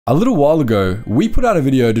A little while ago, we put out a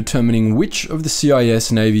video determining which of the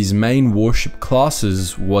CIS Navy's main warship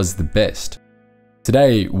classes was the best.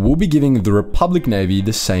 Today, we'll be giving the Republic Navy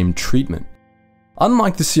the same treatment.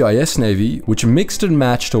 Unlike the CIS Navy, which mixed and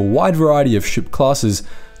matched a wide variety of ship classes,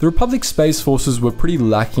 the Republic Space Forces were pretty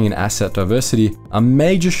lacking in asset diversity, a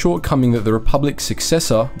major shortcoming that the Republic's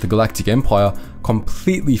successor, the Galactic Empire,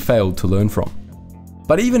 completely failed to learn from.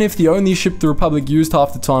 But even if the only ship the Republic used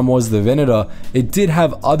half the time was the Venator, it did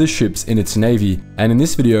have other ships in its navy, and in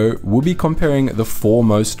this video, we'll be comparing the 4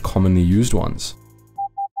 most commonly used ones.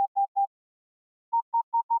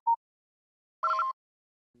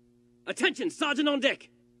 Attention, Sergeant on deck!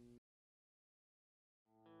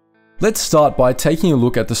 Let's start by taking a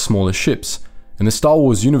look at the smaller ships. In the Star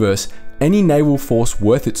Wars universe, any naval force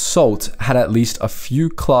worth its salt had at least a few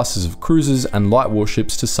classes of cruisers and light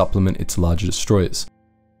warships to supplement its larger destroyers.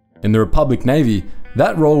 In the Republic Navy,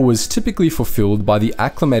 that role was typically fulfilled by the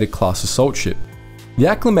Acclamator-class assault ship. The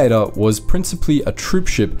Acclamator was principally a troop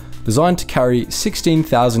ship designed to carry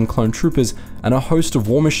 16,000 clone troopers and a host of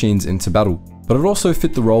war machines into battle, but it also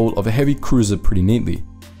fit the role of a heavy cruiser pretty neatly.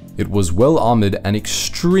 It was well armored and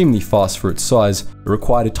extremely fast for its size, it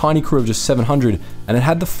required a tiny crew of just 700, and it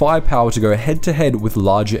had the firepower to go head to head with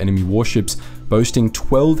larger enemy warships, boasting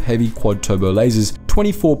 12 heavy quad turbo lasers,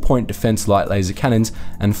 24-point defense light laser cannons,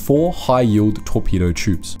 and 4 high-yield torpedo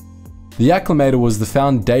tubes. The Acclamator was the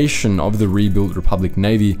foundation of the rebuilt Republic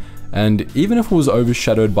Navy, and even if it was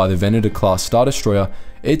overshadowed by the Venator-class Star Destroyer,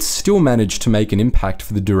 it still managed to make an impact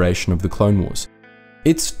for the duration of the Clone Wars.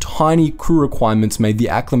 Its tiny crew requirements made the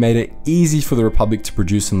Acclamator easy for the Republic to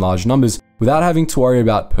produce in large numbers without having to worry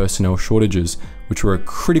about personnel shortages, which were a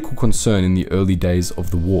critical concern in the early days of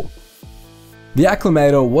the war. The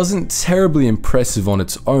Acclamator wasn't terribly impressive on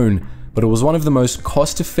its own, but it was one of the most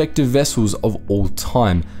cost-effective vessels of all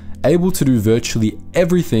time, able to do virtually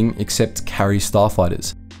everything except carry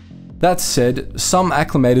starfighters. That said, some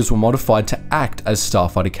Acclamators were modified to act as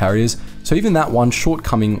starfighter carriers, so even that one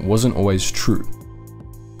shortcoming wasn't always true.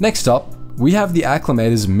 Next up, we have the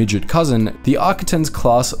Acclamator's midget cousin, the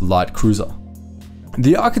Arquitens-class light cruiser.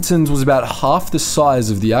 The Arquitens was about half the size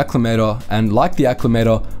of the Acclamator, and like the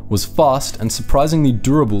Acclamator, was fast and surprisingly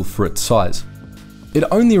durable for its size. It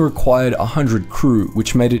only required 100 crew,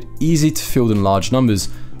 which made it easy to field in large numbers,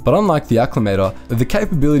 but unlike the Acclamator, the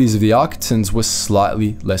capabilities of the Arquitens were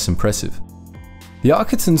slightly less impressive. The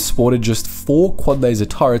Arquitens sported just 4 quad laser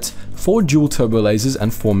turrets, 4 dual turbo lasers,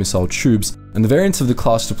 and 4 missile tubes, and the variants of the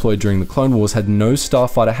class deployed during the Clone Wars had no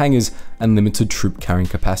starfighter hangars and limited troop carrying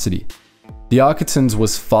capacity. The Arquitens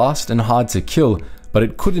was fast and hard to kill, but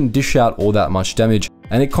it couldn't dish out all that much damage,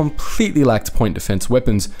 and it completely lacked point defense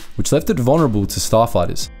weapons, which left it vulnerable to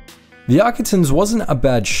starfighters. The Arquitens wasn't a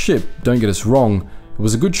bad ship, don't get us wrong. It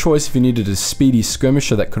was a good choice if you needed a speedy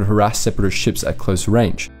skirmisher that could harass separatist ships at close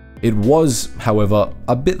range. It was, however,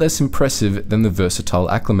 a bit less impressive than the versatile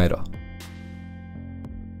Acclamator.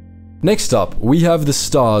 Next up, we have the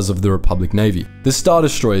stars of the Republic Navy, the Star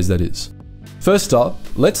Destroyers that is. First up,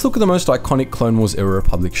 let's look at the most iconic Clone Wars era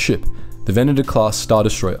Republic ship, the Venator-class Star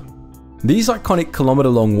Destroyer. These iconic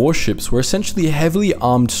kilometer-long warships were essentially heavily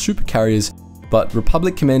armed supercarriers, but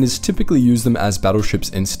Republic commanders typically used them as battleships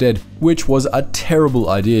instead, which was a terrible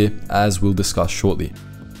idea, as we'll discuss shortly.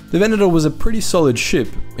 The Venator was a pretty solid ship.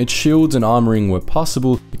 Its shields and armoring were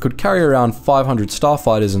passable, it could carry around 500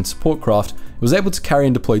 starfighters and support craft, it was able to carry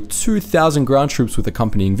and deploy 2,000 ground troops with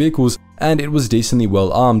accompanying vehicles, and it was decently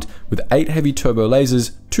well armed, with 8 heavy turbo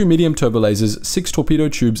lasers, 2 medium turbo lasers, 6 torpedo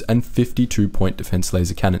tubes, and 52-point defense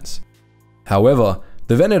laser cannons. However,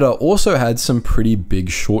 the Venator also had some pretty big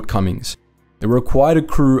shortcomings. It required a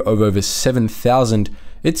crew of over 7,000,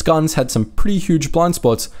 its guns had some pretty huge blind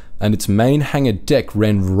spots, and its main hangar deck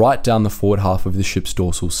ran right down the forward half of the ship's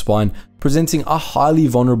dorsal spine, presenting a highly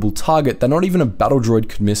vulnerable target that not even a battle droid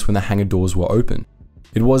could miss when the hangar doors were open.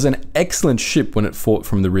 It was an excellent ship when it fought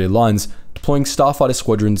from the rear lines, deploying starfighter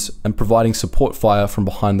squadrons and providing support fire from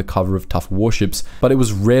behind the cover of tough warships, but it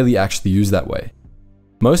was rarely actually used that way.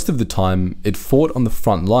 Most of the time, it fought on the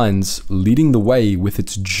front lines, leading the way with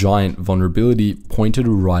its giant vulnerability pointed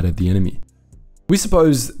right at the enemy. We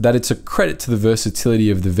suppose that it's a credit to the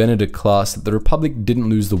versatility of the Venator-class that the Republic didn't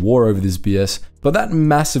lose the war over this BS, but that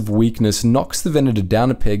massive weakness knocks the Venator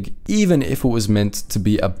down a peg even if it was meant to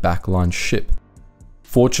be a backline ship.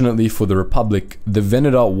 Fortunately for the Republic, the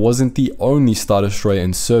Venator wasn't the only Star Destroyer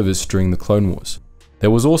in service during the Clone Wars.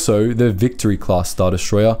 There was also the Victory-class Star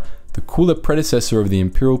Destroyer, the cooler predecessor of the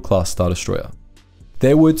Imperial-class Star Destroyer.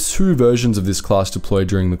 There were 2 versions of this class deployed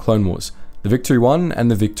during the Clone Wars, the Victory 1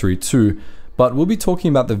 and the Victory 2, but we'll be talking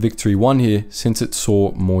about the Victory 1 here since it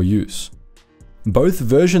saw more use. Both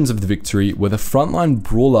versions of the Victory were the frontline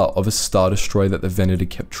brawler of a Star Destroyer that the Venator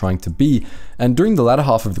kept trying to be, and during the latter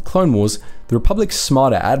half of the Clone Wars, the Republic's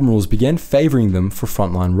smarter admirals began favoring them for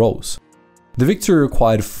frontline roles. The Victory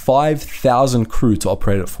required 5,000 crew to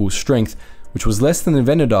operate at full strength, which was less than the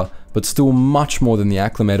Venator, but still much more than the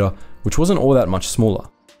Acclamator, which wasn't all that much smaller.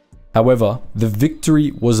 However, the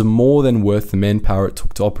Victory was more than worth the manpower it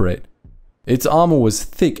took to operate. Its armor was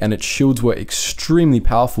thick and its shields were extremely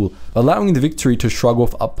powerful, allowing the Victory to shrug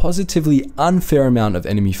off a positively unfair amount of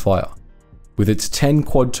enemy fire. With its 10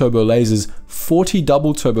 quad turbo lasers, 40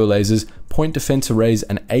 double turbo lasers, point defense arrays,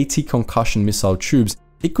 and 80 concussion missile tubes,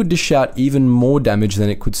 it could dish out even more damage than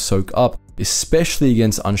it could soak up, especially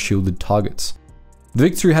against unshielded targets. The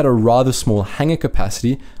Victory had a rather small hangar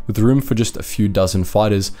capacity, with room for just a few dozen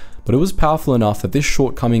fighters, but it was powerful enough that this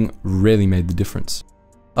shortcoming rarely made the difference.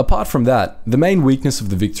 Apart from that, the main weakness of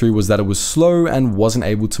the Victory was that it was slow and wasn't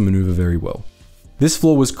able to maneuver very well. This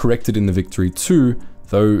flaw was corrected in the Victory 2,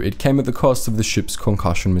 though it came at the cost of the ship's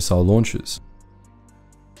concussion missile launchers.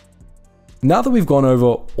 Now that we've gone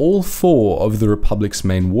over all 4 of the Republic's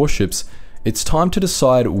main warships, it's time to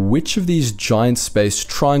decide which of these giant space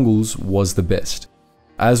triangles was the best.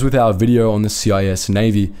 As with our video on the CIS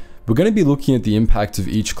Navy, we're going to be looking at the impact of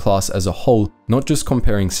each class as a whole, not just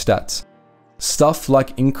comparing stats. Stuff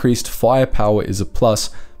like increased firepower is a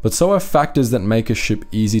plus, but so are factors that make a ship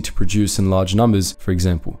easy to produce in large numbers, for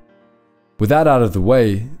example. With that out of the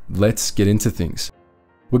way, let's get into things.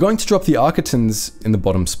 We're going to drop the Arquitens in the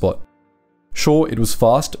bottom spot. Sure, it was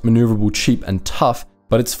fast, maneuverable, cheap, and tough,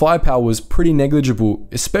 but its firepower was pretty negligible,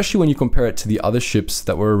 especially when you compare it to the other ships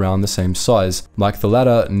that were around the same size, like the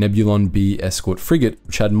latter Nebulon B escort frigate,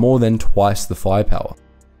 which had more than twice the firepower.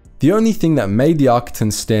 The only thing that made the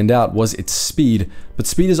Arquitens stand out was its speed, but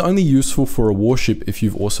speed is only useful for a warship if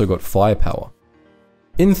you've also got firepower.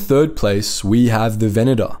 In third place, we have the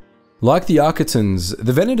Venator. Like the Arquitens,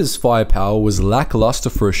 the Venator's firepower was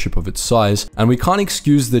lackluster for a ship of its size, and we can't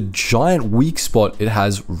excuse the giant weak spot it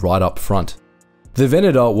has right up front. The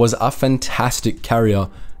Venator was a fantastic carrier,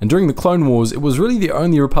 and during the Clone Wars, it was really the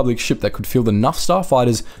only Republic ship that could field enough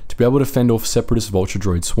starfighters to be able to fend off Separatist Vulture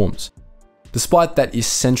droid swarms. Despite that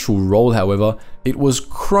essential role, however, it was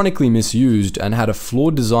chronically misused and had a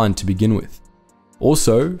flawed design to begin with.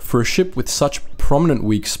 Also, for a ship with such prominent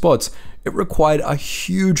weak spots, it required a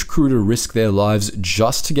huge crew to risk their lives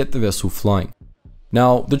just to get the vessel flying.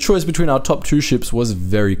 Now, the choice between our top 2 ships was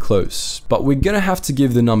very close, but we're gonna have to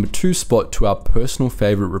give the number 2 spot to our personal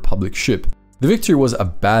favorite Republic ship. The Victory was a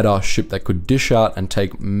badass ship that could dish out and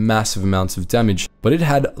take massive amounts of damage, but it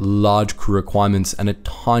had large crew requirements and a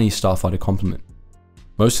tiny starfighter complement.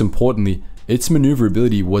 Most importantly, its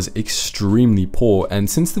maneuverability was extremely poor, and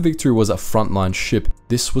since the Victory was a frontline ship,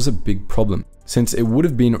 this was a big problem, since it would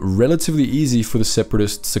have been relatively easy for the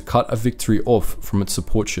Separatists to cut a Victory off from its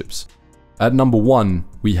support ships. At number 1,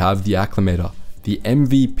 we have the Acclamator, the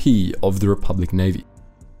MVP of the Republic Navy.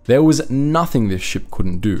 There was nothing this ship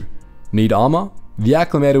couldn't do. Need armor? The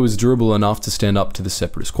Acclamator was durable enough to stand up to the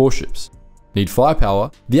Separatist core ships. Need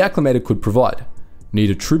firepower? The Acclamator could provide. Need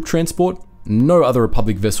a troop transport? No other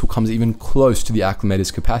Republic vessel comes even close to the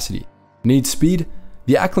Acclamator's capacity. Need speed?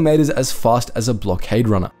 The Acclamator's as fast as a blockade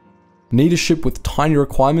runner. Need a ship with tiny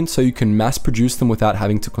requirements so you can mass produce them without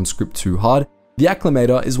having to conscript too hard? The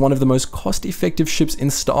Acclamator is one of the most cost-effective ships in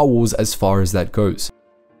Star Wars as far as that goes.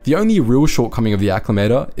 The only real shortcoming of the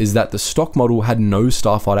Acclamator is that the stock model had no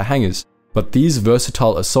starfighter hangars, but these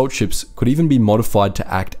versatile assault ships could even be modified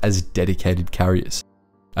to act as dedicated carriers.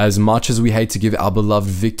 As much as we hate to give our beloved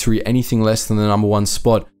Victory anything less than the number 1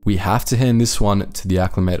 spot, we have to hand this one to the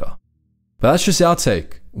Acclamator. But that's just our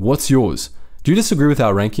take. What's yours? Do you disagree with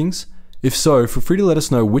our rankings? If so, feel free to let us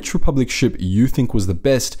know which Republic ship you think was the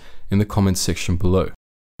best in the comments section below.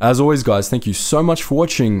 As always guys, thank you so much for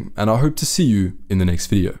watching, and I hope to see you in the next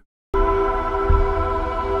video.